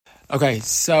Okay,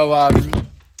 so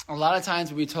a lot of times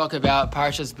when we talk about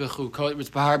Parshas Bechukosai,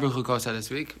 which Behar-Bechukosai this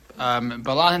week, but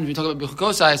a lot of times we talk about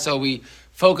Bechukosai, so we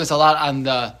focus a lot on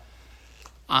the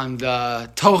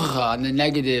tochacha, on the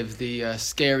negative, the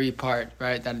scary part,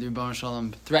 right? That the Rebbeinu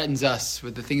Shalom threatens us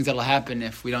with the things that will happen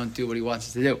if we don't do what He wants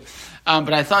us to do.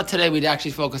 But I thought today we'd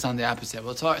actually focus on the opposite.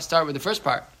 We'll start with the first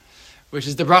part, which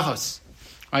is the Brachos,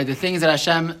 right? The things that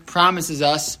Hashem promises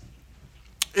us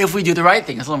if we do the right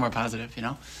thing. It's a little more positive, you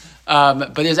know.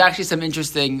 But there's actually some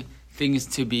interesting things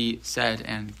to be said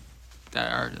and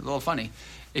that are a little funny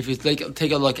if you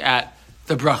take a look at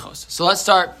the Brachos. So let's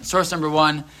start. Source number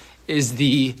one is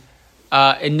the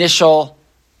initial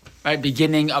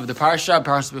beginning of the Parshas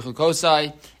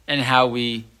Bechukosai, and how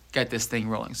we get this thing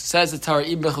rolling. So it says the Torah,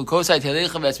 Im Bechukosai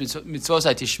Teilecha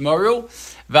v'mitzvosai tishmoru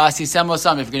v'asisem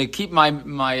osam. If you're going to keep my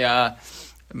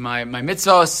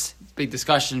mitzvos, big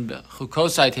discussion.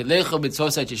 Bechukosai Teilecha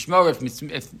mitzvosai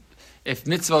tishmoru. If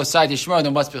mitzvosai tishmoru,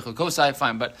 then what's Bechukosai?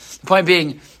 Fine. But the point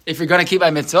being, if you're going to keep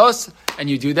my mitzvos and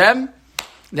you do them,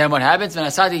 then what happens?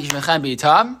 V'nasati kishmechem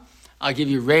b'itam. I'll give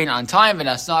you rain on time. The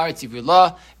land's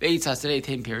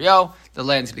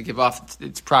going to give off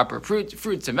its proper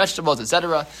fruits and vegetables,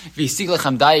 etc.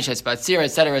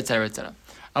 Etc., etc.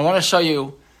 I want to show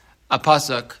you a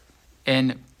pasuk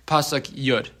in pasuk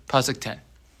Yud, pasuk 10.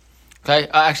 Okay,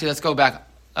 actually, let's go back.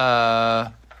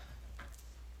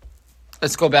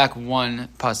 Let's go back one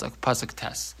pasuk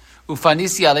Tes.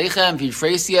 Ufanisi aleichem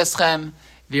v'yifreisi eschem.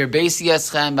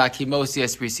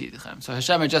 So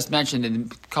Hashem had just mentioned in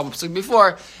a couple of pasuk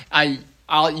before, you're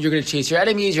going to chase your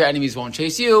enemies won't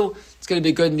chase you. It's going to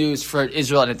be good news for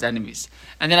Israel and its enemies.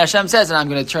 And then Hashem says, and I'm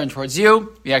going to turn towards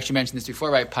you. We actually mentioned this before,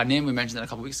 right? Panim, we mentioned that a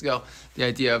couple of weeks ago, the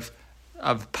idea of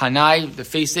panai, the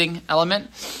facing element.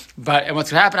 And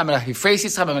what's going to happen, I'm going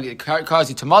to cause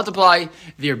you to multiply.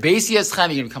 You're going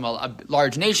to become a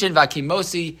large nation. And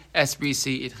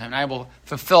I will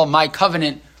fulfill my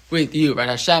covenant with you, right?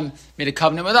 Hashem made a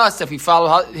covenant with us. If we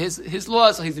follow His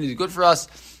laws, so He's going to do good for us,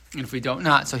 and if we don't,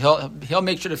 not. So He'll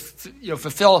make sure to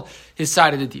fulfill His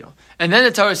side of the deal. And then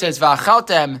the Torah says,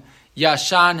 "Va'achaltem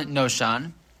yashan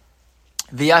noshan,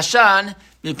 v'yashan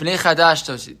mipnei chadash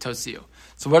tosiu."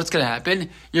 So what's going to happen?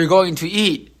 You're going to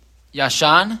eat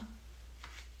yashan.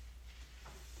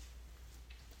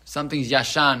 Something's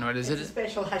yashan. What is it? It's a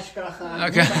special hashgacha.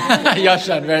 Okay,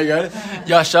 yashan. Very good.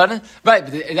 Yashan. Right,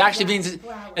 but it actually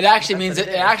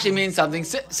means something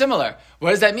similar. What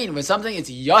does that mean? When something is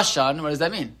yashan, what does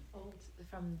that mean? Old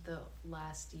from the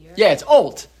last year. Yeah, it's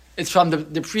old. It's from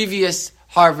the previous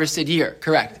harvested year.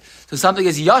 Correct. So something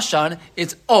is yashan.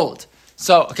 It's old.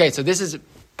 So this is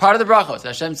part of the brachos.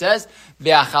 Hashem says,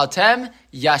 "Ve'achaltem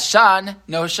yashan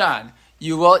noshan."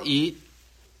 You will eat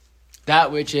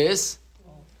that which is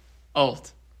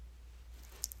old.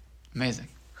 Amazing.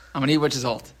 I'm going to eat which is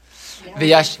old.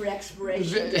 Yeah, for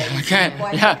expiration. Okay.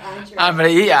 Yeah. I'm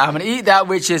going to eat that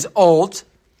which is old.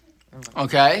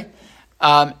 Okay.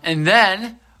 And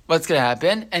then what's going to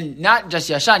happen? And not just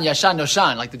yashan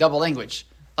noshan, like the double language.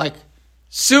 Like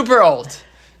super old.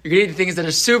 You're going to eat the things that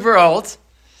are super old.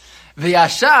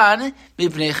 V'yashan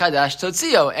mipnei chadash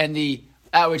totzio. And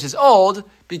that which is old,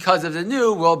 because of the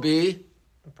new, will be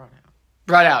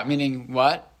brought out. Meaning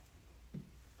what?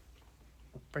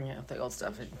 Bring out the old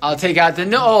stuff. I'll take out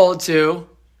the old to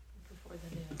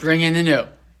bring in the new.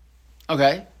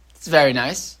 Okay, it's very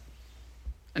nice.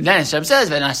 And then Hashem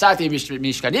says, I'm going to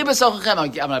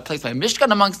place my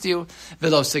mishkan amongst you.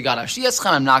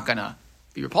 I'm not going to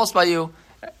be repulsed by you.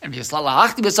 I'm going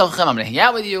to hang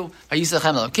out with you.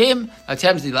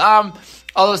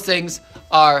 All those things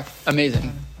are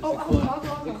amazing. I'll go. You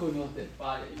probably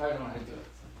don't know how to do it.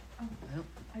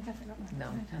 I definitely got mine. No,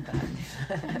 not that.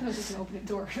 I was just going to open the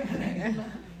door. Is it right here?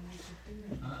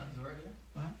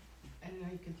 What? I didn't know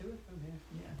you could do it from here.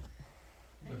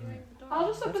 Yeah. I'll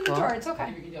just open the door. It's okay. I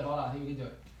think we can do it. Hold on. I think we can do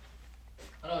it.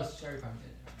 Oh no, it's Sherry Farm did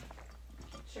it.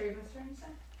 Sherry, what's your name? I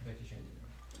bet you Sherry did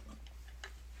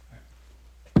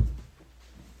it. Alright.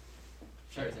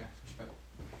 Sherry's there.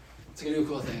 It's like a new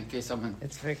cool thing in case someone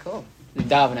It's very cool. is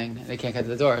davening and they can't get to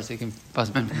the door, so you can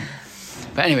buzz them in.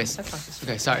 But anyways,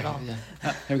 okay, sorry. Yeah.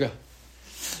 Here we go.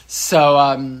 So,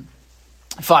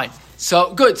 fine.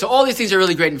 So, good. So all these things are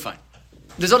really great and fun.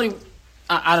 There's only,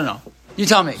 I don't know. You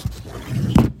tell me.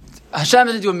 Hashem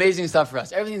is going to do amazing stuff for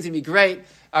us. Everything's going to be great.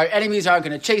 Our enemies aren't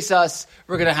going to chase us.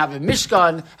 We're going to have a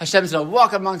mishkan. Hashem's going to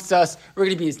walk amongst us. We're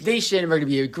going to be His nation. We're going to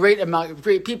be a great amount of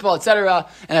great people, etc.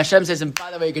 And Hashem says, and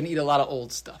by the way, you're going to eat a lot of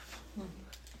old stuff.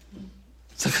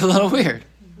 It's like a little weird,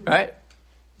 right?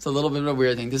 It's a little bit of a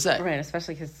weird thing to say. Right,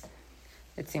 especially because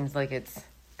it seems like it's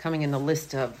coming in the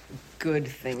list of good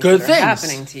things Good that things. are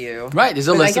happening to you. Right, there's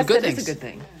a But list I of guess good that things. is a good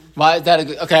thing. Why is that a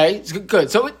good? Okay, it's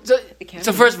good. So can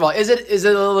so be. first of all, is it a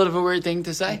little bit of a weird thing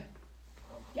to say?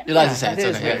 You're allowed to say that it's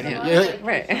is okay. weird. Yeah.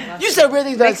 Right. You said weird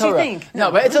things about Makes you Torah. think.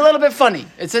 No, but it's a little bit funny.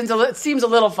 It seems a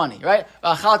little funny, right?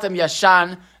 V'achaltem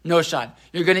yashan noshan.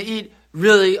 You're going to eat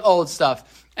really old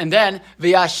stuff, and then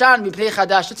v'yashan mipnei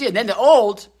chadash totzi. And then the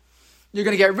old, you're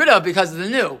going to get rid of because of the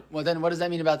new. Well, then what does that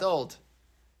mean about the old?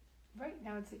 Right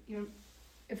now, it's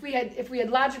if we had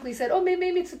logically said, oh, maybe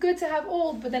it's good to have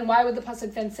old, but then why would the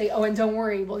pasuk then say, oh, and don't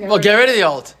worry, we'll Get rid of the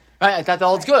old. Right? I thought the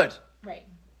old's good. Right.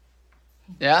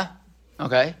 Yeah.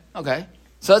 Okay.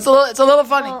 So it's a little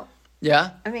funny. Well,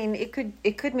 Yeah. I mean, it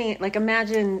could mean like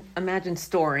imagine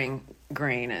storing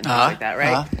grain and things like that,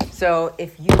 right? So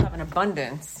if you have an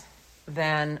abundance,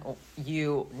 then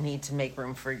you need to make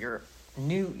room for your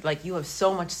new. Like you have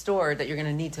so much stored that you're going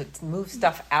to need to move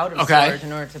stuff out of storage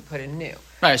in order to put in new.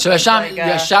 Right. So Yasham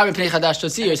mipnei chadash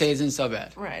totzi, you're saying isn't so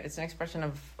bad. Right. It's an expression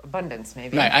of abundance,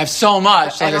 maybe. Right, I have so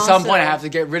much. Like And at some also- point, I have to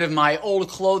get rid of my old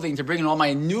clothing to bring in all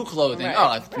my new clothing.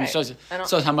 Right, It right. shows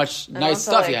And how much And nice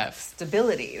also, stuff like, you have.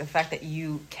 Stability, the fact that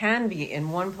you can be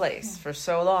in one place for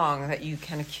so long that you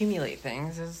can accumulate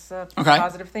things is a Okay.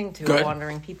 positive thing to Good.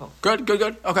 wandering people. Good.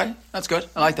 Okay, that's good.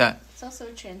 I like that. It's also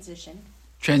a transition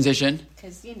Transition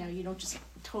because you don't just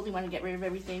totally want to get rid of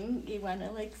everything. You want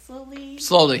to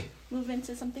slowly. move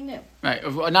into something new. Right,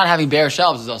 not having bare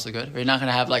shelves is also good. You're not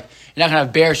gonna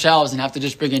have bare shelves and have to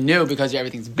just bring in new because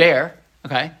everything's bare.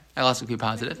 Okay, that also could be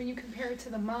positive. When you compare it to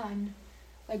the man,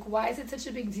 why is it such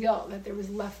a big deal that there was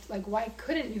left? Why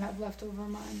couldn't you have leftover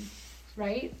man?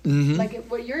 Right? Mm-hmm.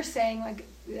 What you're saying,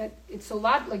 that it's a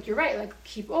lot. You're right.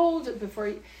 Keep old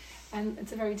before, and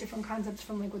it's a very different concept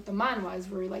from what the man was,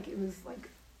 where it was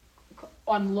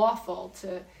unlawful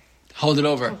to Hold it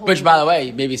over, hold which, it by the over.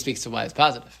 way, maybe speaks to why it's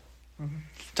positive.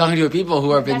 Talking to people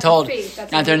who have been That's told faith,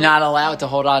 that's that they're what not you're- allowed to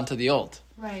hold on to the old.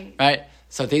 right. Right?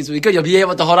 So things will be good. You'll be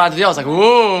able to hold on to the old. It's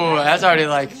whoa, that's already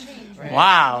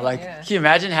wow. Can you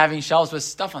imagine having shelves with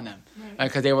stuff on them? Right?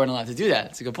 Because they weren't allowed to do that.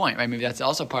 It's a good point, right? Maybe that's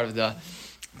also part of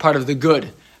the good.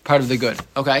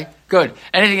 Okay, good.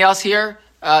 Anything else here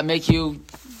make you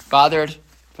bothered,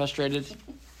 frustrated,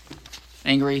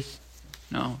 angry?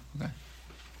 No? Okay.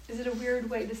 Is it a weird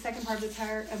way? The second part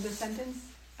of the sentence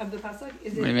of the pasuk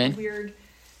is What do you mean? weird?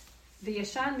 The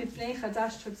yashan mipnei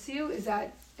chadash totziu is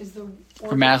the order,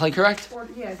 Grammatically correct?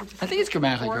 yeah, is it just I think it's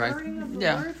grammatically correct. ordering of the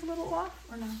Yeah. words a little off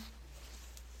or no?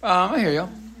 I hear you.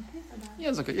 Yeah,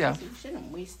 it's okay. Yeah. You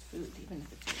shouldn't waste food, even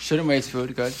if it's Shouldn't waste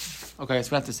food. Good. Okay,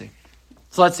 so we have to see.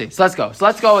 So let's see. So let's go. So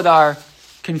let's go with our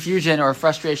confusion or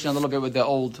frustration a little bit with the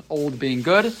old being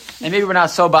good. And maybe we're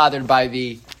not so bothered by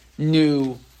the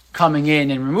new coming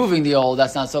in and removing the old.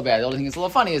 That's not so bad. The only thing that's a little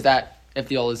funny is that if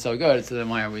the old is so good, so then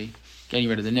why are we getting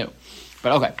rid of the new?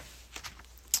 But okay.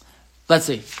 Let's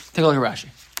see. Take a look at Rashi.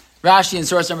 Rashi in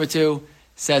source number 2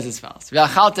 says as follows.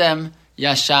 V'achaltem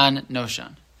yashan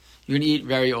noshan. You're going to eat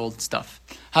very old stuff.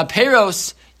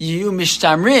 Haperos yu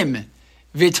mishtamrim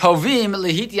v'tovim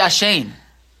lihit yashen.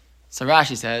 So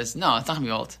Rashi says, no, it's not going to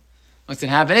be old. What's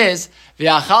going to happen is,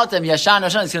 v'achaltem yashan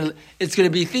noshan, it's going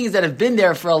to be things that have been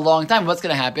there for a long time. What's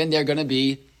going to happen? They're going to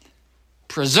be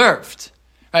preserved.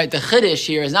 Right? The chiddush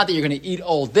here is not that you're going to eat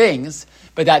old things,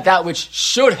 but that which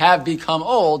should have become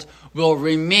old will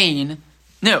remain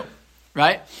new.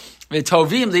 Right?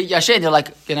 V'tovim lihit yashen,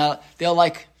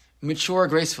 they'll mature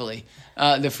gracefully,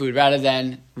 the food, rather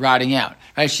than rotting out.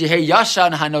 Right? Shehei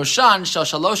yashan hanoshan shel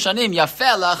shalosh shanim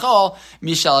yafeh lachol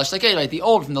mishalosh lakei. Right? The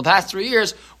old from the past 3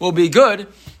 years will be good,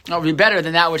 will be better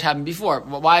than that which happened before.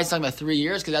 Why is it talking about 3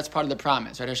 years? Because that's part of the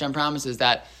promise. Right? Hashem promises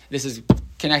that this is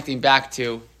connecting back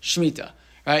to Shemitah.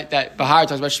 Right? That Behar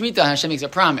talks about Shemitah, and Hashem makes a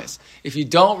promise. If you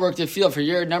don't work the field for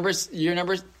year number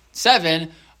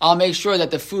 7, I'll make sure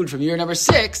that the food from year number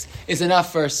 6 is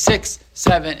enough for 6,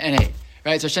 7, and 8.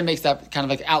 Right, so Hashem makes that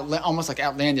kind of almost like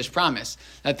outlandish promise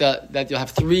that you'll have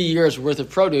 3 years worth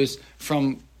of produce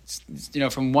from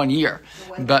 1 year.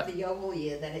 But the Yovel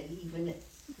year, that it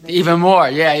even more,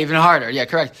 even harder,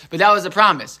 correct. But that was the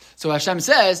promise. So Hashem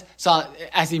says, so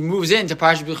as he moves into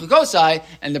Behar-Bechukosai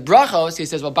and the Brachos, he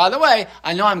says, well, by the way,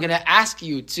 I know I'm going to ask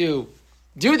you to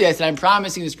do this, and I'm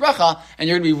promising this bracha, and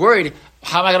you're going to be worried,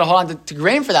 how am I going to hold on to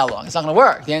grain for that long? It's not going to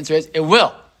work. The answer is, it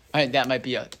will. Right, that might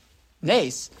be a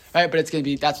nace. Right, but it's going to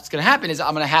be, that's what's going to happen is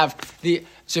I'm going to have the,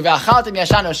 so v'achaltem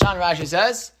yashan oshan, Rashi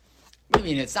says, what do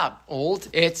you mean it's not old,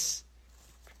 it's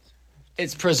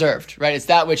preserved, right? It's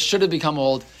that which should have become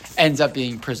old, ends up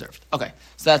being preserved. Okay,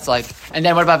 so that's and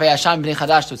then what about v'yashan b'nei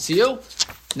chadash totziu?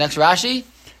 Next Rashi,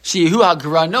 shehu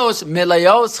hagranos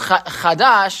milayos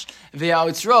chadash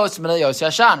V'yautzros Melayos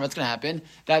Yashan. What's going to happen?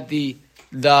 That the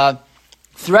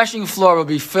threshing floor will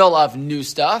be full of new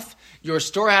stuff. Your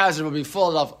storehouses will be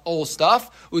full of old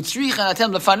stuff. You're going to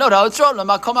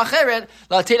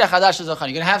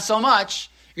have so much,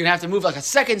 you're going to have to move like a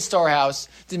second storehouse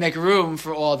to make room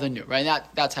for all the new, right?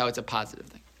 That's how it's a positive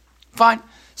thing. Fine.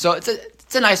 So it's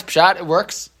a nice pshat. It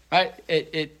works, right?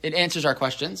 It answers our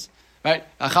questions, right?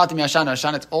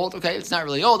 It's old. Okay, it's not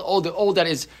really old. Old that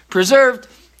is preserved,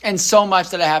 and so much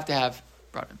that I have to have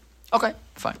brought in. Okay,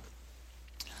 fine.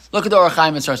 Look at the Orach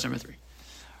Chaim in source number 3.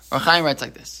 Orach Chaim writes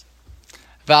like this.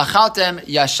 V'achaltem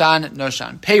yashan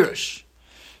noshan. Perush.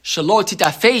 Shelo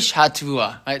titafesh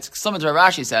hatvua. Right? Similar to what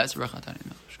Rashi says.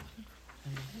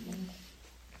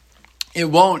 It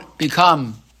won't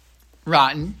become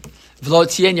rotten.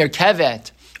 V'lo tien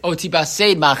yerkevet. O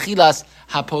tibaseid ma'achilas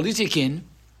hapolitikin.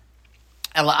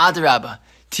 Ela adraba.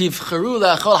 Tivcheru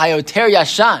le'achol hayoter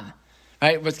yashan.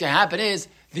 Right? What's going to happen is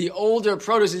the older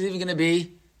produce is even going to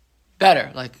be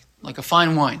better. Like a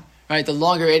fine wine. Right? The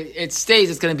longer it stays,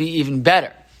 it's going to be even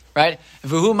better. Right?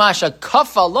 V'hu masha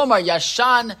kafa lomar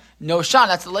yashan noshan.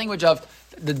 That's the language of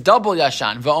the double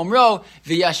yashan. V'omro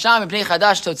v'yashan v'pnei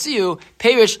chadash totziu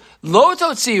perish lo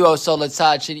totziu oso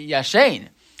letzad sheni yashen.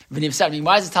 V'nivsad. I mean,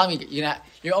 why is it telling me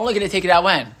you're only going to take it out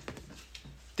when?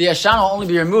 The yashan will only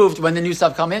be removed when the new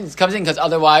stuff comes in, because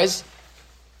otherwise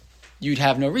you'd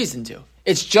have no reason to.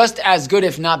 It's just as good,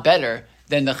 if not better,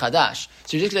 than the chadash.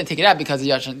 So you're just going to take it out because the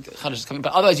yashan chadash is coming,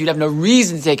 but otherwise you'd have no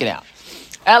reason to take it out.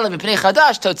 Why are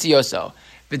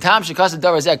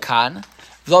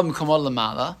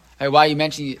you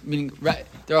mentioning? Meaning, the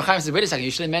Orach Chaim says, "Wait a second.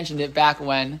 You should have mentioned it back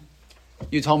when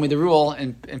you told me the rule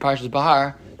in Parshas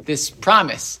Behar. This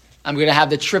promise. I'm going to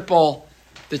have the triple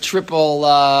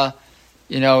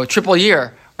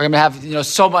year. We're going to have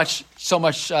so much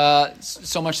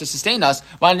to sustain us.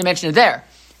 Why didn't you mention it there?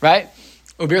 Right?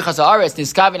 Why?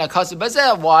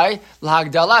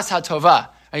 Lahagdalas hatova.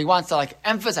 He wants to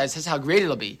emphasize this is how great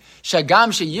it'll be.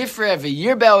 Shagam sheyifre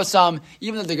v'yirbe'osam.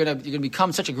 Even though you're going to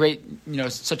become such a great,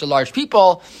 such a large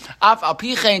people. Af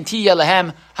apichen tiya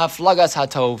lehem haflagas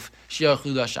hatov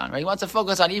she'achlu lashan. Right? He wants to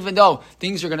focus on even though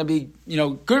things are going to be,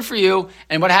 good for you.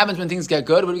 And what happens when things get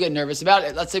good? What do we get nervous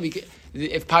about? Let's say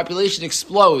if population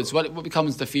explodes, what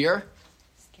becomes the fear?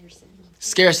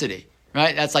 Scarcity.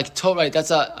 Right? That's right.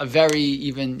 That's a very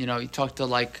even. You talk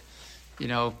to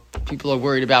people are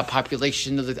worried about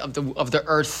population of the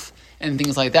earth and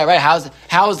things like that, right?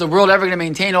 How is the world ever going to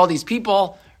maintain all these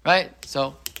people, right?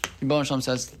 So, Yibon Shalom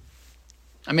says,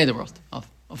 "I made the world. I'll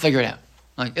figure it out.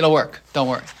 It'll work. Don't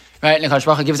worry." Right? And Hakadosh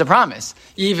Baruch Hu gives a promise.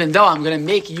 Even though I'm going to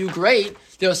make you great,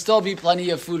 there'll still be plenty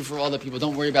of food for all the people.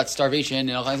 Don't worry about starvation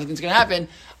and all kinds of things going to happen.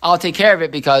 I'll take care of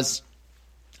it because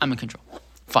I'm in control.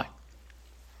 Fine.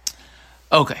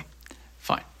 Okay.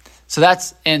 So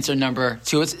that's answer number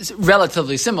 2. It's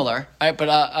relatively similar, right? But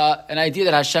an idea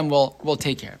that Hashem will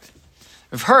take care of it.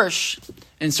 Rav Hirsch,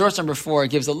 in source number 4,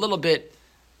 gives a little bit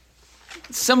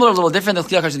similar, a little different. The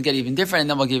Chiluk Hashem get even different, and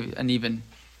then we'll give an even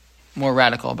more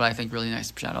radical, but I think really nice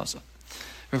pshat also.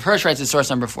 Rav Hirsch writes in source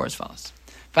number 4 as follows.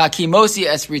 V'akimosi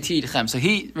es ritidchem. So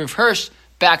Rav Hirsch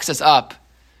backs us up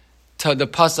to the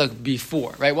pasuk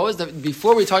before, right? What was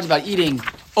before we talked about eating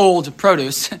old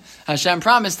produce? Hashem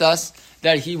promised us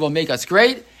that He will make us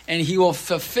great, and He will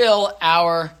fulfill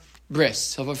our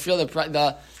bris. He'll fulfill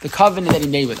the covenant that He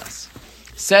made with us.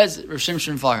 Says Rav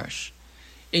Shimshon Farish,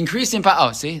 increasing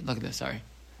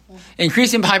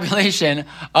population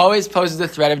always poses the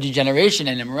threat of degeneration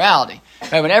and immorality.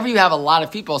 Right? Whenever you have a lot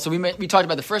of people, so we talked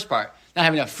about the first part, not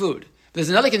having enough food. There's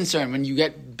another concern when you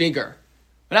get bigger.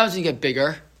 What happens when you get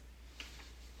bigger?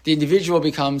 The individual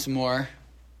becomes more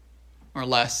or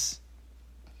less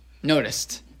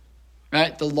noticed.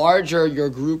 Right? The larger your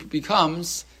group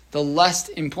becomes, the less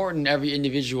important every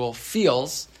individual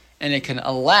feels, and it can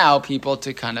allow people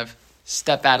to kind of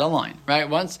step out of line. Right?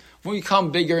 Once we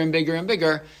become bigger and bigger and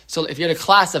bigger, so if you had a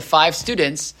class of 5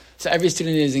 students, so every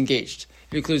student is engaged.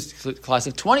 If you include a class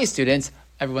of 20 students,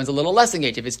 everyone's a little less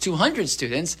engaged. If it's 200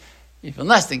 students, even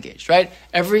less engaged, right?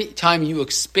 Every time you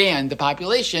expand the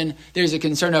population, there's a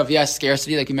concern of, yes,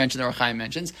 scarcity, like you mentioned, the Orach Chaim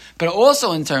mentions, but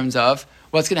also in terms of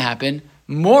what's going to happen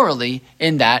morally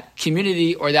in that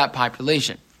community or that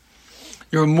population.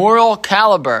 Your moral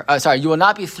caliber, you will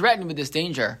not be threatened with this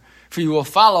danger, for you will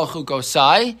follow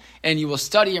Chukosai, and you will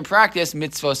study and practice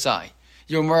mitzvosai.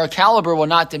 Your moral caliber will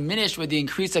not diminish with the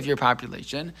increase of your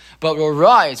population, but will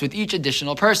rise with each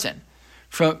additional person.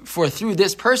 For through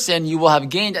this person you will have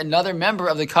gained another member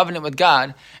of the covenant with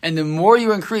God, and the more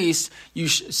you increase,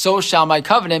 so shall my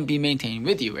covenant be maintained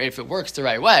with you. If it works the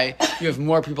right way, you have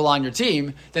more people on your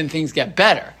team, then things get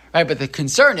better, right? But the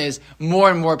concern is more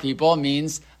and more people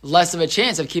means less of a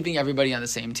chance of keeping everybody on the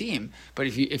same team. But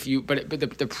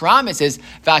the promise is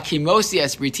vakimosi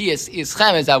espriti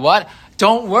ischem is that what?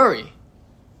 Don't worry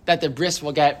that the bris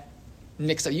will get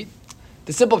mixed up.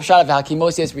 The simple pshat of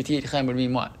vakimosi espriti ischem would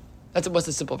mean what? What's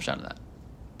the simple pshat of that?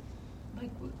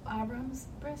 Like Abram's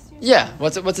breast? Yeah,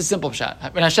 what's a simple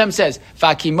pshat? When Hashem says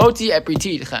vakimoti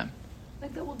espriti ischem.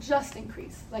 Like that will just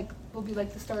increase. Like will be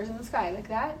like the stars in the sky, like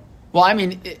that. Well, I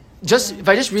mean, if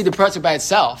I just read the pasuk by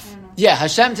itself, yeah,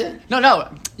 Hashem. No,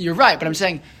 you're right. But I'm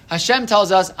saying Hashem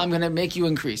tells us, "I'm going to make you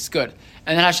increase." Good,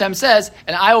 and then Hashem says,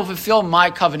 "And I will fulfill my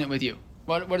covenant with you."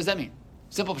 What does that mean?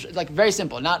 Simple, like very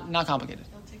simple, not complicated.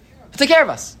 He'll take care of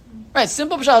us, right?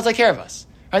 Simple pshat. He'll take care of us,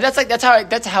 right?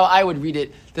 That's how I would read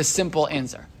it. The simple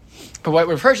answer. But what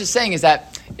Rav Hirsch is saying is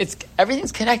that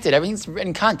everything's connected. Everything's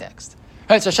in context.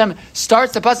 Right, so Hashem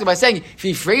starts the pasuk by saying,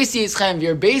 "V'ifreisi eschem,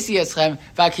 v'yirbeisi eschem,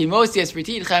 v'akimosi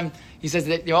espriti eschem." He says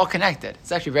that they're all connected.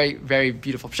 It's actually very, very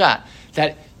beautiful pshat.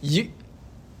 That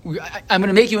I'm going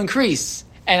to make you increase,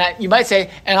 and you might say,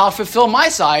 and I'll fulfill my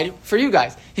side for you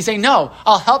guys. He's saying, no,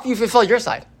 I'll help you fulfill your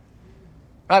side.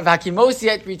 Right,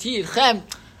 v'akimosi espriti eschem.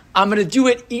 I'm going to do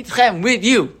it itchem with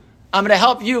you. I'm going to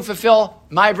help you fulfill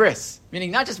my bris,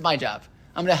 meaning not just my job.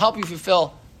 I'm going to help you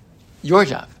fulfill your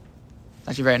job.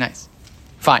 Actually, very nice.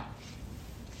 Fine.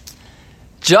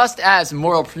 Just as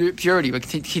moral purity, but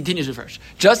continues with first.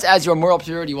 Just as your moral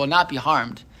purity will not be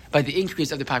harmed by the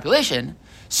increase of the population,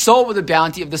 so will the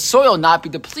bounty of the soil not be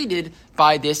depleted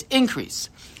by this increase.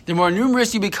 The more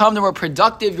numerous you become, the more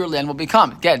productive your land will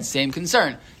become. Again, same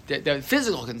concern, the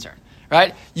physical concern,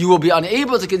 right? You will be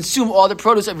unable to consume all the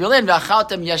produce of your land.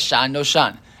 V'achaltem yashan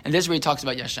noshan. And this is where he talks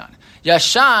about yashan.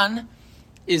 Yashan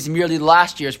is merely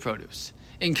last year's produce.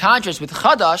 In contrast with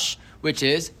chadash, which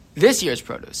is this year's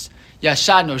produce.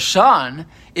 Yashan Noshan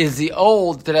is the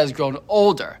old that has grown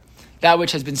older, that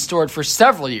which has been stored for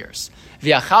several years.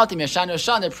 V'achaltim Yashan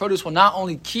Noshan, the produce will not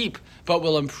only keep, but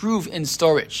will improve in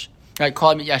storage. Right?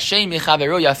 Call it Yashem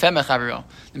Mechavero, Yafem Mechavero,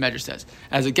 the Medrash says.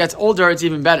 As it gets older, it's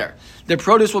even better. The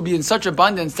produce will be in such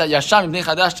abundance that Yashan Ibn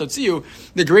Chadash Totziu,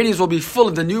 the granaries will be full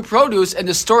of the new produce, and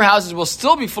the storehouses will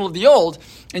still be full of the old,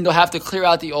 and they'll have to clear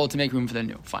out the old to make room for the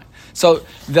new. Fine. So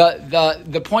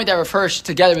the point that refers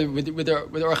together with the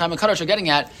Orach Chaim HaKadosh are getting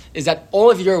at is that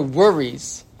all of your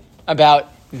worries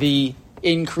about the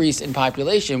increase in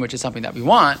population, which is something that we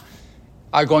want,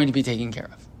 are going to be taken care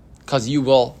of. Because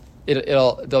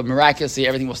they'll miraculously,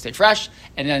 everything will stay fresh,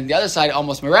 and then on the other side,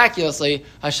 almost miraculously,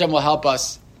 Hashem will help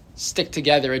us stick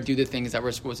together and do the things that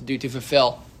we're supposed to do to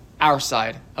fulfill our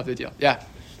side of the deal. Yeah?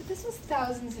 But this was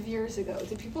thousands of years ago.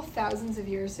 Did people thousands of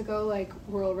years ago,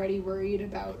 were already worried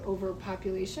about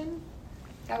overpopulation?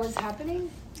 That was happening?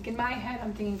 Like in my head,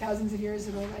 I'm thinking thousands of years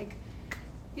ago,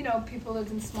 people lived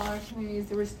in smaller communities.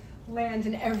 There was land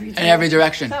in every direction. In every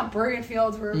direction. It's not buried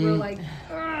fields where we're like,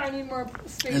 I need more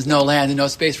space. There's no land and no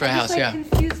space for a house, I'm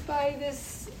confused by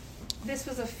this. This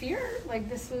was a fear?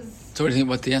 This was... So what do you think,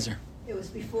 what's the answer? It was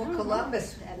before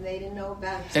Columbus, and they didn't know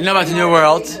about... They didn't know about the New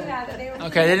World. Yeah,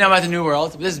 Okay, they didn't know about the New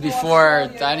World. This is before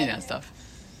any of that stuff.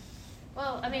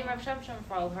 Well, I mean, Rav Shimshon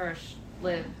Frau Hirsch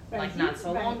lived not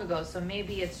so long ago, so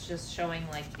maybe it's just showing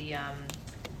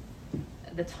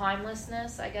the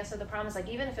timelessness, I guess, of the promise.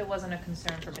 Even if it wasn't a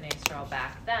concern for Bnei Israel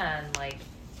back then,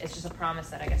 it's just a promise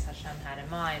that I guess Hashem had in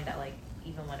mind that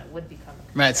even when it would become a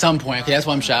concern. Right, at some point. Okay, that's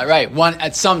one shot. Right,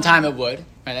 at some time it would.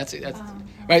 Right, that's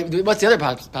right. What's the other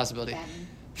possibility?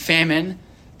 Famine.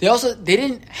 They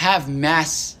didn't have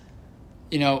mass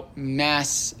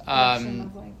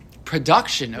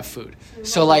production of food.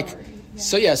 So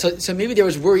maybe there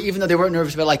was worry, even though they weren't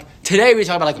nervous about today we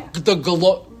talk about the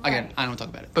global. Again, I don't talk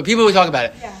about it, but people will talk about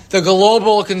it. Yeah. The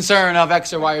global concern of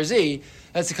X or Y or Z.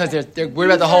 That's because they're worried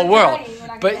about the whole world.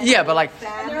 But we have one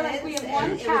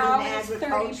cow,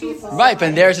 30 people. Right, but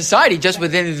in their society, just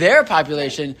within their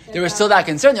population, there was still that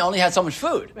concern. They only had so much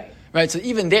food. Right, so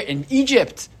even there in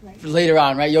Egypt, later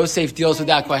on, right, Yosef deals with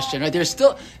that question. Right, there's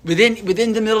still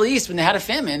within the Middle East when they had a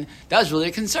famine, that was really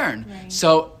a concern. Right.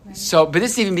 So, but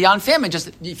this is even beyond famine. Just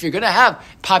if you're going to have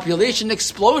population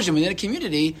explosion within a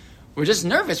community, we're just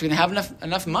nervous. We're going to have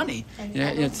enough money,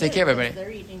 to take care of everybody. They're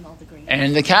eating all the grain.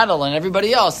 And the cattle and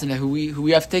everybody else, and who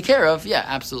we have to take care of. Yeah,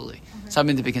 absolutely.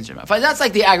 Something to be concerned about. But that's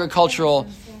the agricultural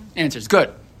answers.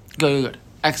 Good,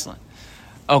 excellent.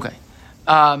 Okay.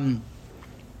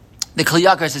 The Kli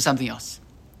Yakar says something else.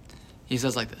 He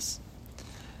says like this.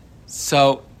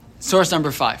 So, source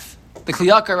number 5. The Kli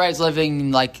Yakar writes living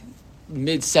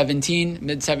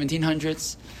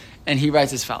mid-1700s, and he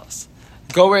writes as follows.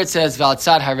 Go where it says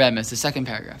Valtzad Haremes, the second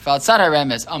paragraph. Valtzad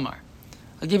Haremes, Amar.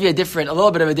 I'll give you a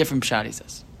little bit of a different pshat, he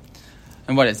says.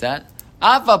 And what is that?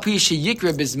 Aval pi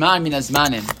sheyikra bizman min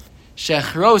azmanim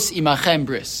shechros imachem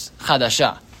bris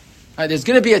chadasha. There's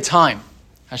going to be a time,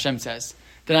 Hashem says,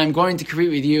 that I'm going to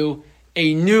create with you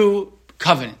a new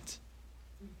covenant.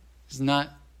 It's not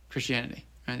Christianity.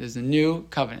 Right? There's a new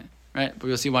covenant. Right? But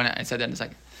we'll see why I said that in a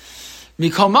second.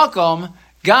 Mikol makom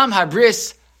gam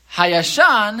habris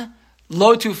hayashan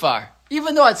lo tufar.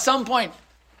 Even though at some point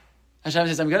Hashem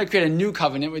says, I'm going to create a new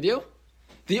covenant with you,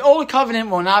 the old covenant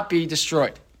will not be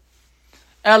destroyed.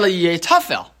 Ela yeh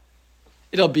tafel.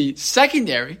 It'll be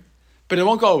secondary, but it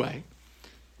won't go away.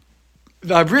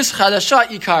 The habris chadasha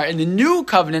ikar, and the new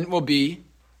covenant will be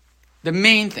the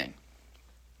main thing.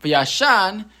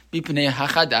 V'yashan b'pnei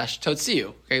hachadash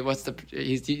totziu. Okay,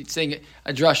 he's saying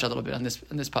a drush a little bit on this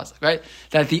pasuk, right?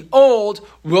 That the old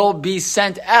will be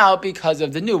sent out because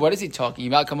of the new. What is he talking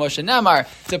about? Kamosha Namar.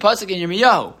 It's a pasuk in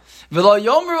Yirmiyahu. V'lo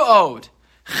yomru od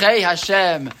chei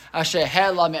Hashem asher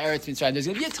hela me'eretz Mitzrayim. There's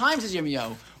going to be a time, says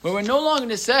Yirmiyahu, where we're no longer going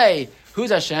to say,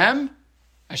 who's Hashem?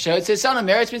 Hashem would say, son of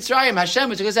Meretz Mitzrayim, Hashem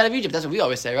who took us out of Egypt. That's what we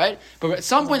always say, right? But at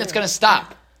some point, that's going to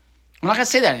stop. We're not going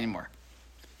to say that anymore.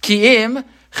 Ki'im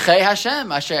chei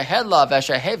Hashem asher hela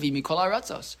v'asher hevi mikol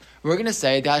haratzos. We're going to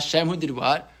say the Hashem who did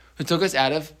what? Who took us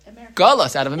out of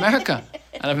Galus, out of America.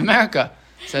 Out of America,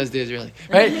 says the Israeli.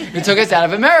 Right? Who took us out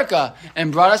of America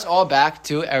and brought us all back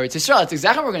to Eretz Yisrael. That's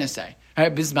exactly what we're going to say.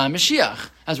 Right? Bizman Mashiach.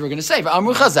 That's what we're going to say.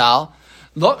 Amru Chazal.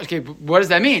 Okay, what does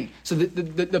that mean? So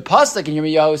the pasuk in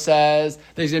Yirmiyahu says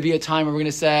there's going to be a time where we're going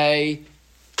to say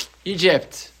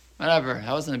Egypt, whatever.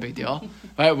 That wasn't a big deal.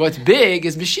 Right? What's big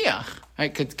is Mashiach.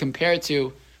 Right? Compared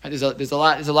to there's a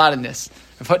lot in this.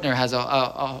 Hutner has a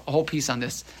whole piece on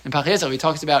this. In Pachiyasel, he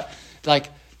talks about like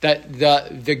that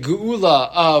the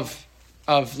geula of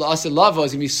La'aseh Lavo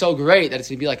is going to be so great that it's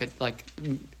going to be like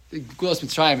Geulas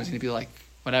Mitzrayim is going to be like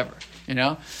whatever,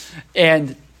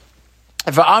 and.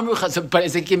 But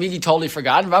is it going to be totally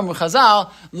forgotten? V'amru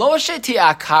Chazal, lo sheti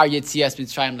akar yetzias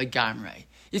Mitzrayim legamrei.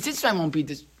 Mitzrayim won't be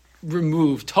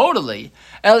removed totally.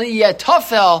 El yeh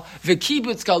tofel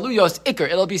v'kibbutz galuyos ikar.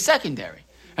 It'll be secondary,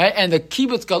 right? And the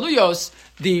kibbutz galuyos,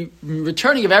 the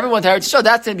returning of everyone to Eretz Yisrael,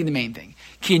 that's going to be the main thing.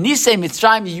 Ki nisei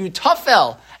Mitzrayim yu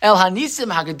tofel el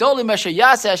hanisim hagadolim asher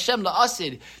yaseh Hashem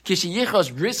la'asid ki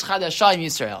sheyichros bris chadasha in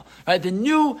Yisrael. Right? The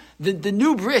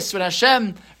new bris when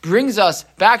Hashem brings us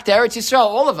back to Eretz Yisrael,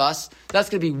 all of us, that's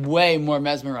going to be way more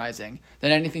mesmerizing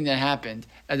than anything that happened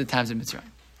at the times of Mitzrayim.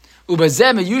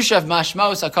 Ubazeh meyushav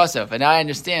mashmaos hakasav, and I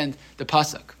understand the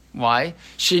pasuk. Why?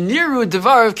 Sheniru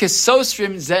devarav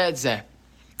kesosrim zeh zeh,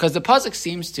 because the pasuk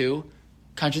seems to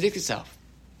contradict itself.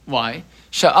 Why?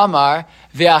 Sha'amar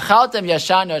ve'achaltem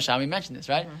yashan nosham. We mentioned this,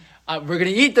 right? We're going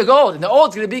to eat the gold, and the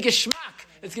old's going to be geschmack.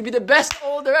 It's going to be the best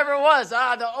old there ever was.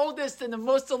 The oldest and the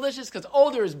most delicious, because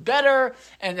older is better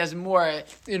and there's more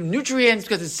nutrients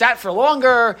because it's sat for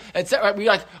longer. Etc. We're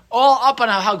like all up on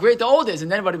how great the old is,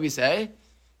 and then what do we say?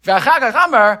 Don't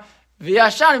worry.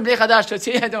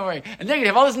 And then you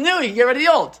have all this new. You can get rid of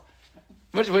the old.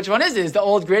 Which one is it? Is the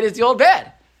old great? Is the old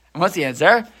bad? And what's the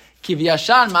answer?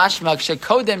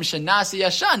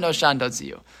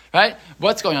 Right?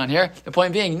 What's going on here? The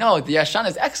point being, no, the Yashan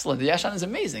is excellent. The Yashan is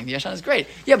amazing. The Yashan is great.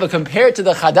 Yeah, but compared to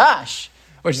the Chadash,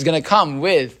 which is going to come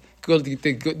with the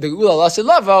Ula La'aseh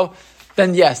Lavo,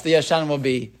 then yes, the Yashan will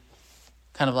be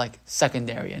kind of like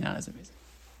secondary and not as amazing.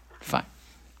 Fine.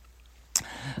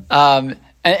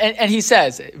 And he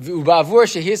says, and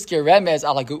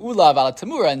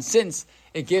since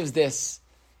it gives this,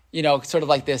 sort of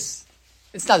like this,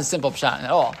 it's not a simple pshat at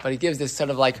all, but it gives this sort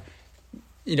of like,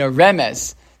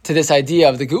 remez to this idea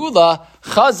of the geula,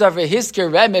 chazar v'hiskir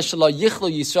remez shelo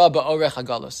yichlu Yisrael ba'orech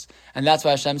hagalus, and that's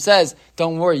why Hashem says,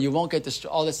 "Don't worry, you won't get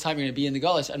destroyed. All this time you're going to be in the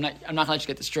galus. I'm not going to let you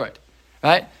get destroyed."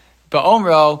 Right?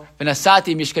 Ba'omro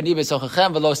v'nasati mishkani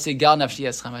b'sochachem v'lo sigal nafshi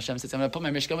eschem. Hashem says, "I'm going to put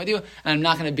my mishkan with you, and I'm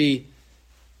not going to be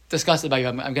disgusted by you.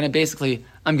 I'm going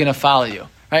to follow you."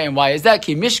 Right? And why is that?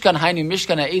 Ki mishkan hainu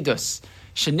mishkan ha'edus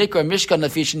shenikra mishkan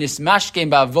lafi shenismashkein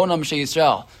ba'avonam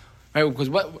sheYisrael. Right? Because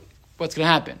what's going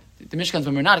to happen? The Mishkan's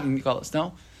when we're not in Galus,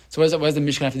 no? So what does the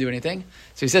Mishkan have to do anything?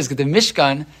 So he says, because the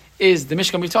Mishkan is the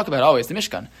Mishkan we talk about always, the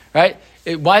Mishkan, right?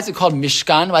 Why is it called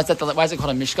Mishkan? Why is it called a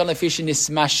Mishkan?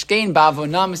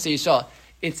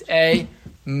 It's a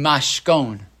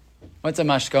mashkon. What's a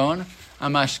mashkon? A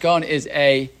mashkon is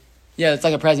it's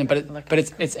like a present, but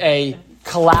it's a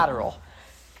collateral.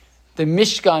 The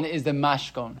Mishkan is the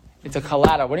mashkon. It's a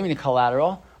collateral. What do you mean a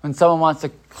collateral? When someone wants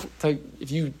to, if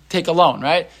you take a loan,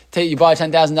 right? You buy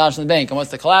 $10,000 from the bank, and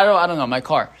what's the collateral? I don't know, my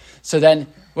car. So then,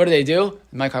 what do?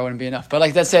 My car wouldn't be enough. But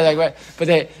let's say, right?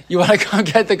 But you want to come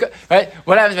get right?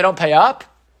 What happens if they don't pay up?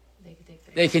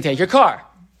 They can take your car.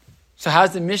 So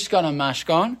how's the Mishkan a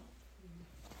Mashkon?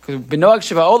 Because b'noag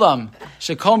sheva olam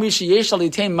shekol mi sheyesh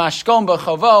alitain mashkom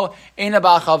b'chavo eina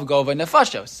ba'achav gova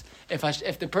nefashos.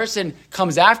 If the person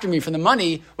comes after me for the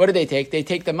money, what do they take? They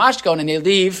take the mashkon and they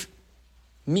leave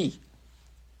me.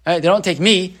 Right? They don't take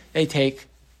me, they take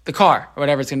the car, or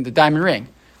whatever, it's going to be the diamond ring.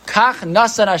 Kach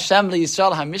nasan Hashem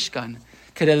liYisrael hamishkan,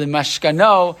 kedei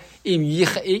lemashkano im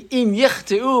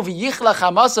yichteu v'yichlach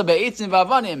hamasa be'etzim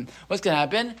v'avanim. What's going to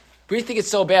happen? We think it's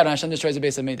so bad when Hashem destroys the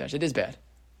Beis HaMikdash. It is bad.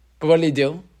 But what did he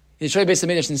do? He destroyed the Beis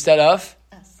HaMikdash instead of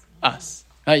us.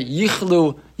 Right?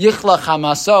 Yichlach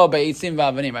hamaso be'etzim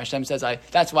v'avanim. Hashem says,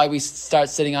 that's why we start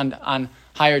sitting on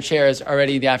higher chairs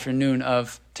already in the afternoon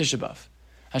of Tisha B'Av.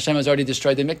 Hashem has already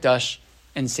destroyed the Mikdash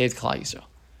and saved Klal Yisrael.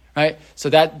 Right? So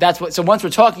that's what. So once we're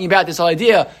talking about this whole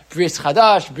idea, bris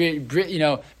chadash,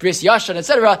 bris yashan,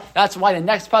 etc., that's why the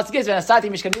next pasuk is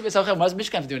v'nasati mishkan v'sochem. What does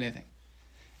mishkan have to do anything?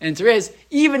 And the answer is,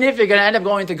 even if you're going to end up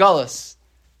going to Galus,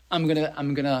 I'm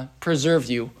gonna preserve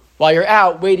you while you're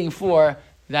out waiting for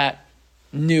that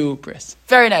new bris.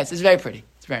 Very nice. It's very pretty.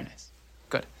 It's very nice.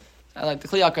 Good. I like the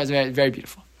Kli Yakar. Is very, very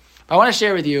beautiful. But I want to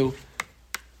share with you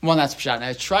one last pshat. And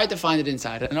I tried to find it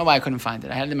inside. I don't know why I couldn't find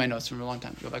it. I had it in my notes from a long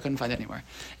time ago, but I couldn't find it anywhere.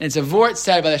 And it's a vort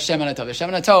said by the Shem HaTov. The Shem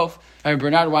HaTov, Rabbi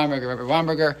Bernard Weinberger. Rabbi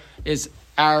Weinberger is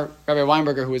our Rabbi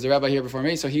Weinberger, who was a rabbi here before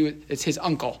me. So it's his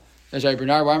uncle. There's Rabbi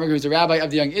Bernard Weinberger, who's a rabbi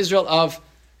of the Young Israel of,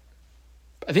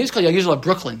 I think it's called Young Israel of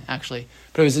Brooklyn, actually.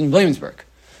 But it was in Williamsburg.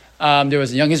 There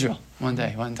was a Young Israel one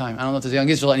time. I don't know if there's a Young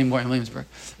Israel anymore in Williamsburg.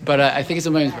 But I think it's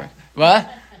in Williamsburg. What?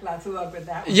 Lots of luck with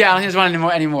that one. Yeah, I don't think there's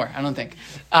one anymore. I don't think.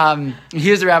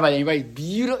 Here's the rabbi. He writes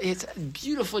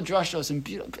beautiful drushos and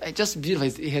just beautiful.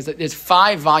 There's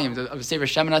 5 volumes of the Sefer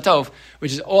Shem HaTov,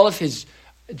 which is all of his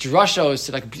drushos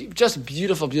to just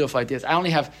beautiful, beautiful ideas.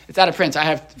 It's out of print. I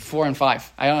have 4 and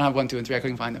 5. I don't have 1, 2, and 3. I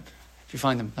couldn't find them. If you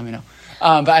find them, let me know.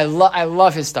 But I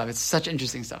love his stuff. It's such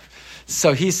interesting stuff.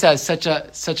 So he says such a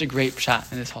great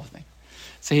pshat in this whole thing.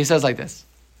 So he says like this.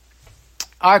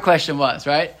 Our question was,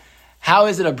 right? How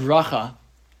is it a bracha?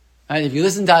 Right? If you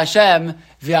listen to Hashem,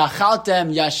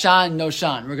 v'achaltem yashan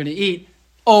noshan. We're going to eat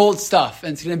old stuff,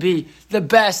 and it's going to be the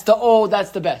best. The old, that's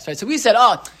the best, right? So we said,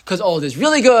 because old is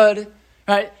really good,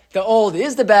 right? The old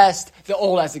is the best. The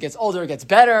old, as it gets older, it gets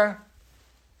better.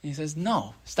 And he says,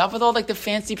 no. Stop with all the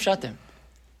fancy pshatim.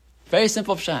 Very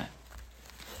simple pshat.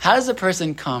 How does a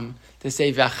person come to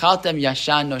say v'achaltem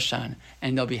yashan noshan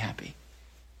and they'll be happy?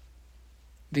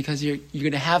 Because you're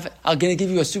going to have, I'm going to give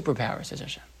you a superpower, says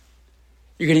Hashem.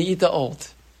 You're going to eat the old,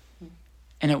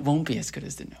 and it won't be as good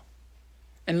as the new.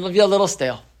 And it'll be a little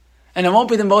stale. And it won't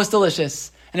be the most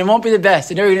delicious, and it won't be the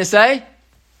best. And you're going to say,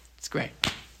 it's great,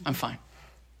 I'm fine.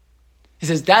 He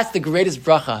says, that's the greatest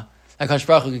bracha that Kadosh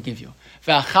Baruch Hu can give you.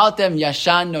 V'achaltem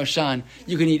yashan noshan.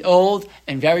 You can eat old,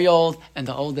 and very old, and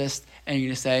the oldest, and you're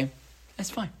going to say, that's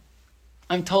fine.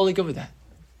 I'm totally good with that.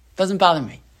 Doesn't bother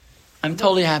me. I'm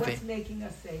totally happy. What's making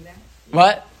us say that?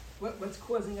 What? What's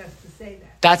causing us to say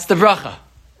that? That's the bracha.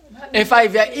 If I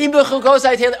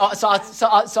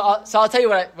so I'll tell you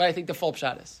what I think the full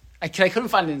pshat is. I couldn't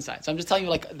find it inside, so I'm just telling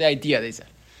you the idea they said.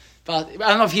 But I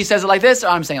don't know if he says it like this or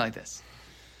I'm saying it like this.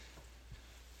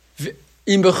 If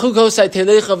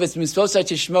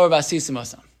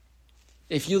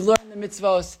you learn the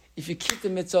mitzvos, if you keep the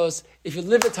mitzvos, if you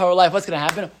live the Torah life, what's going to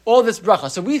happen? All this bracha.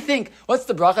 So we think, what's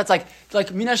the bracha? It's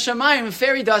like Mina Shamayim,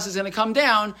 fairy dust is going to come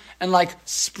down and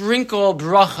sprinkle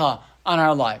bracha on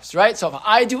our lives, right? So if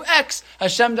I do X,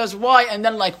 Hashem does Y, and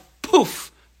then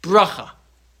poof, bracha,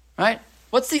 right?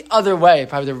 What's the other way?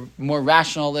 Probably the more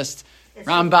rationalist, it's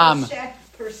Rambam.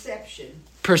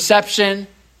 Perception.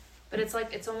 But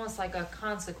it's almost like a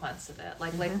consequence of it.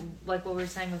 Like what we were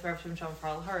saying with Rav Shimon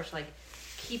Farl Hirsch,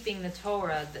 keeping the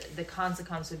Torah, the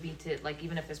consequence would be to,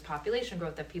 even if there's population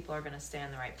growth, that people are going to stay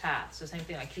on the right path. So same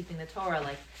thing, keeping the Torah,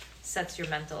 sets your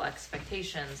mental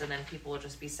expectations, and then people will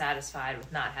just be satisfied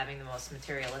with not having the most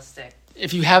materialistic.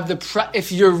 If you have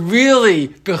if you're really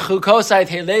Bechukosai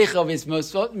telecha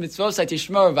mitzvosai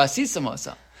tishmor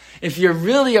v'asisamosa, if you're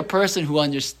really a person who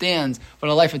understands what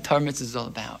a life of Torah mitzvah is all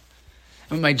about,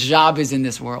 what my job is in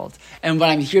this world, and what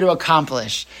I'm here to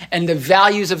accomplish, and the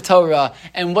values of Torah,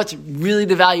 and what's really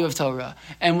the value of Torah,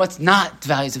 and what's not the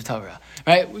values of Torah,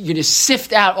 right? You just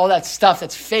sift out all that stuff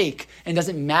that's fake and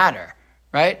doesn't matter,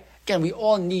 right? Again, we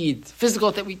all need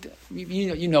physical, we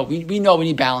know we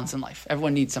need balance in life.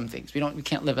 Everyone needs some things. We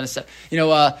can't live in a set.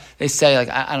 They say,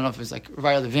 I don't know if it was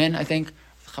Rabbi Levin, I think,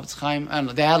 Chavetz Chaim, I don't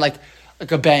know, they had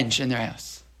a bench in their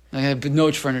house. They had no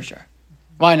furniture.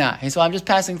 Why not? He said, I'm just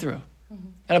passing through.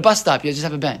 At a bus stop, you just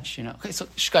have a bench, Okay, so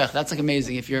shkoyach, that's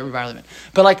amazing if you're a environment.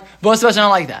 But most of us are not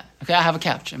like that. Okay, I have a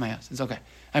couch in my house. It's okay.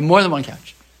 I have more than one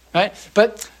couch, right?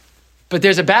 But But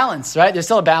there's a balance, right? There's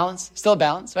still a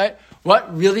balance, right?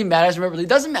 What really matters and what really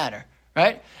doesn't matter,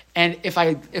 right? And if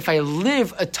I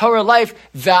live a Torah life,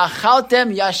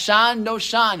 v'achaltem yashan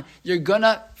noshan, you're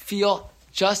gonna feel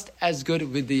just as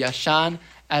good with the yashan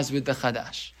as with the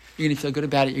chadash. You're gonna feel good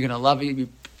about it. You're gonna love it. You'll be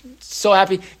so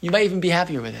happy. You might even be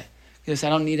happier with it. Because I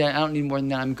don't need more than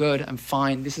that. I'm good. I'm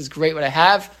fine. This is great. What I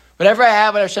have, whatever I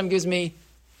have, what Hashem gives me,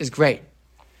 is great.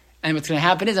 And what's going to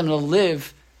happen is I'm going to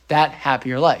live that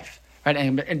happier life, right?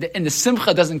 And the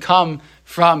simcha doesn't come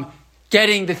from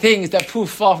getting the things that fall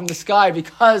from the sky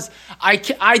because I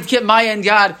get my end,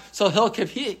 God, so He'll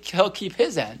keep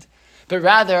His end. But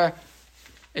rather,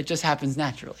 it just happens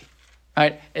naturally,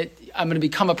 right? I'm going to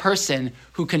become a person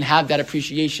who can have that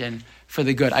appreciation for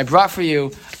the good. I brought for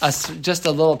you just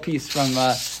a little piece from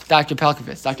Dr.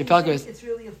 Pelkovitz. Dr. Pelkovitz. It's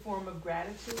really a form of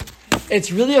gratitude.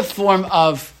 It's really a form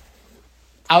of,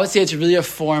 I would say it's really a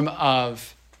form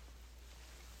of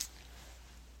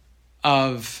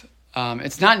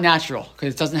it's not natural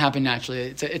because it doesn't happen naturally.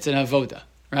 It's an avoda,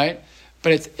 right?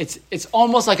 But it's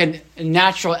almost like a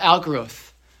natural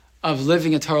outgrowth of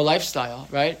living a Torah lifestyle,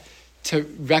 right? To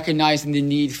recognizing the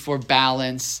need for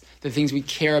balance, the things we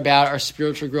care about, our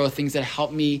spiritual growth, things that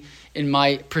help me in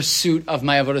my pursuit of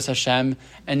my avodas Hashem,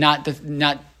 and not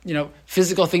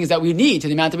physical things that we need to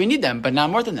the amount that we need them, but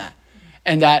not more than that.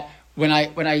 And that when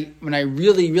I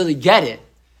really, really get it,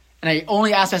 and I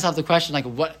only ask myself the question like,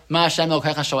 what does Hashem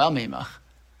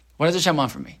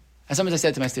want from me? And sometimes I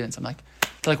said to my students, I'm like,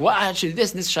 well, I should do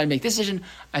this and this. Should I make this decision?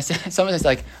 I said, sometimes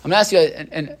like, I'm going to ask you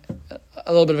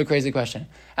a little bit of a crazy question.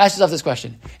 Ask yourself this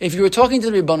question: if you were talking to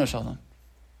the Ribono Shalom,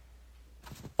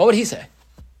 what would he say? And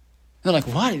they're like,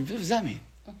 what does that mean?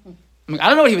 I'm like, I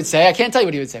don't know what he would say. I can't tell you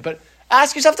what he would say. But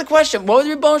ask yourself the question: what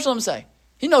would the Ribono Shalom say?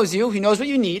 He knows you. He knows what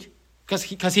you need because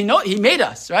he made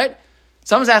us, right?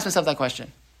 Someone's asked myself that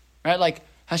question, right? Like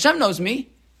Hashem knows me.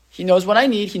 He knows what I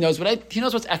need. He knows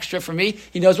what's extra for me.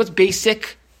 He knows what's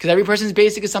basic. Because every person's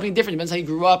basic is something different. It depends how you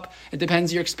grew up. It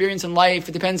depends on your experience in life.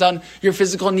 It depends on your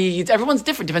physical needs. Everyone's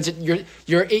different. It depends on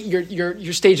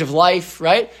your stage of life,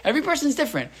 right? Every person's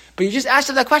different. But you just ask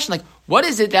yourself that question, like, what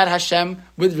is it that Hashem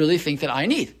would really think that I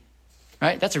need?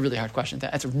 Right? That's a really hard question.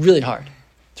 That's really hard.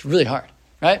 It's really hard,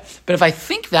 right? But if I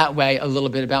think that way a little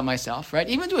bit about myself, right,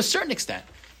 even to a certain extent,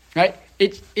 right,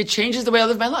 it changes the way I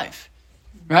live my life,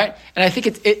 right? And I think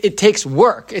it takes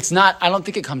work. It's not. I don't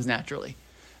think it comes naturally.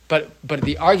 But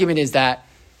the argument is that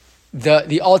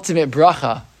the ultimate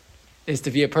bracha is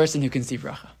to be a person who can see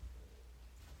bracha.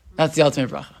 That's the ultimate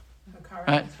bracha.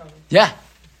 Right? Yeah.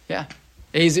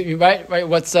 Right?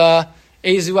 What's Ezu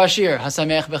Ashir,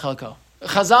 Hasamech Bechalko.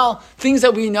 Chazal, things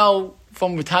that we know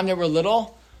from the time that we're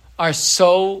little are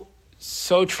so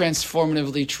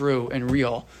transformatively true and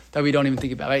real that we don't even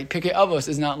think about. Right? Pirkei Avos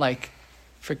is not like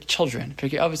for children.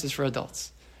 Pirkei Avos is for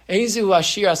adults. Ezu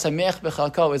Ashir Hasamech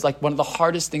Bechalko is like one of the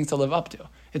hardest things to live up to.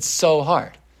 It's so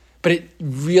hard. But it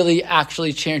really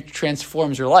actually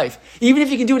transforms your life. Even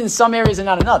if you can do it in some areas and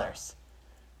not in others.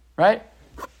 Right?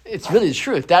 It's really the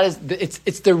truth. That is,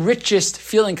 it's the richest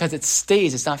feeling because it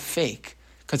stays. It's not fake.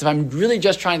 Because if I'm really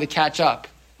just trying to catch up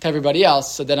to everybody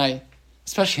else, so then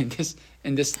especially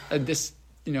in this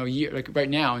year, like right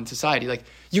now in society, like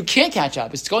you can't catch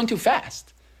up. It's going too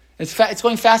fast. It's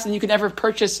going faster than you can ever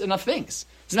purchase enough things.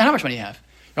 Doesn't matter how much money you have.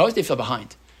 You always feel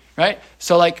behind, right?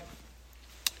 So like,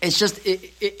 it's just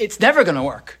it's never going to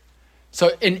work.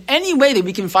 So in any way that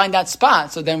we can find that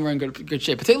spot, so then we're in good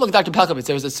shape. But take a look at Dr. Pelkovitz.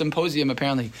 There was a symposium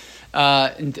apparently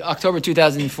in October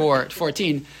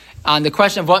 2014 on the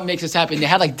question of what makes us happy. And they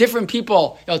had like different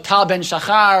people, Tal Ben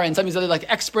Shachar and some of these other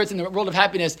like experts in the world of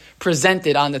happiness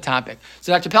presented on the topic.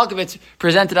 So Dr. Pelkovitz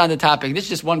presented on the topic. This is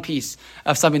just one piece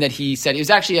of something that he said. It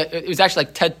was actually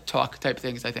like TED Talk type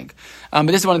things, I think. But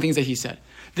this is one of the things that he said.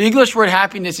 The English word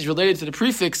happiness is related to the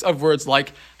prefix of words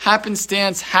like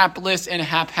happenstance, hapless, and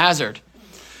haphazard,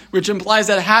 which implies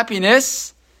that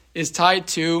happiness is tied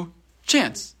to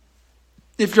chance.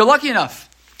 If you're lucky enough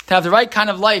to have the right kind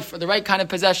of life or the right kind of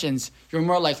possessions, you're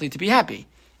more likely to be happy.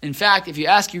 In fact, if you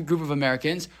ask your group of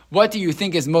Americans, what do you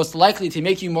think is most likely to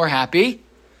make you more happy?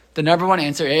 The number one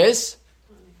answer is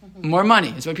more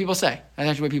money. That's what people say. That's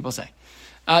actually what people say.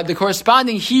 The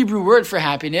corresponding Hebrew word for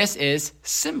happiness is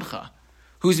simcha,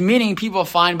 whose meaning people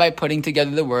find by putting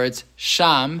together the words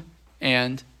sham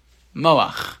and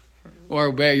moach, or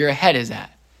where your head is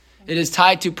at. It is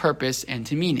tied to purpose and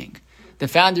to meaning. The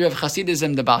founder of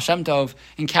Hasidism, the Baal Shem Tov,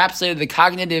 encapsulated the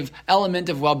cognitive element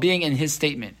of well-being in his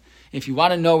statement. If you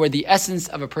want to know where the essence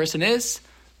of a person is,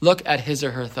 look at his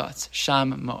or her thoughts.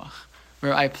 Sham moach.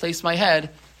 Where I place my head,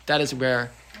 that's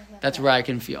where I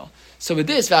can feel. So with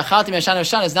this, V'achaltim Yashan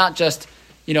Oshan is not just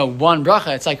one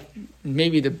bracha. It's like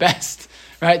maybe the best,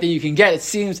 right, that you can get. It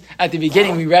seems at the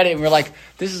beginning we read it and we're like,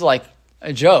 this is like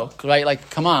a joke, right? Like,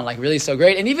 come on, like really so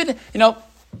great. And even, we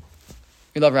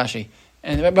love Rashi.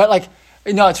 But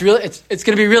it's really, it's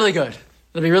going to be really good.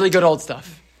 It'll be really good old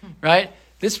stuff, right?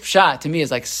 This pshat to me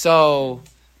is like so,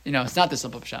 it's not the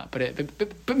simple pshat,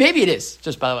 but maybe it is,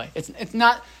 just by the way. It's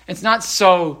not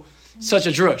such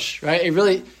a drush, right? It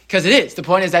really, because it is. The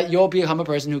point is that you'll become a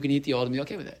person who can eat the old and be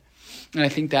okay with it. And I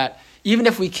think that even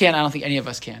if we can, I don't think any of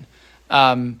us can,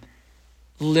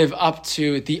 live up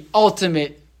to the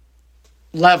ultimate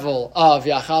level of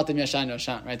Yachaltim Yashan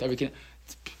Noshan, right? That we can.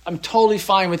 I'm totally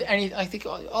fine with any. I think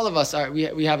all of us are.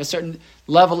 We have a certain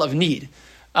level of need,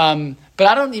 but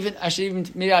I don't even.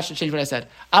 Maybe I should change what I said.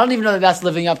 I don't even know that that's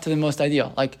living up to the most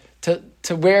ideal. Like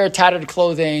to wear tattered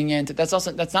clothing, and that's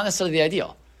not necessarily the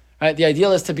ideal, right? The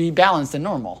ideal is to be balanced and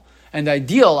normal, and the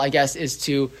ideal, I guess, is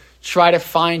to try to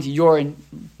find your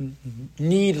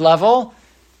need level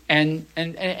and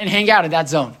hang out in that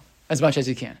zone as much as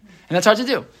you can, and that's hard to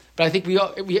do. But I think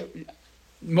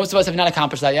most of us have not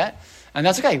accomplished that yet, and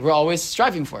that's okay. We're always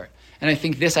striving for it. And I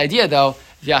think this idea, though,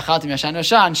 v'yachaltim yashan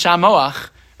noshan, shamoach,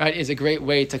 right, is a great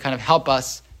way to kind of help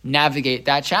us navigate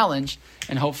that challenge.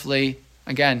 And hopefully,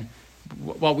 again,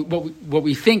 what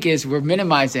we think is we're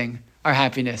minimizing our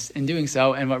happiness in doing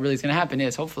so, and what really is going to happen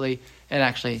is hopefully it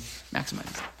actually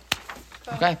maximizes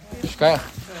it. Okay?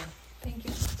 Thank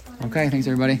you. Okay, thanks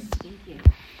everybody. Thank you.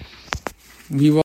 We will.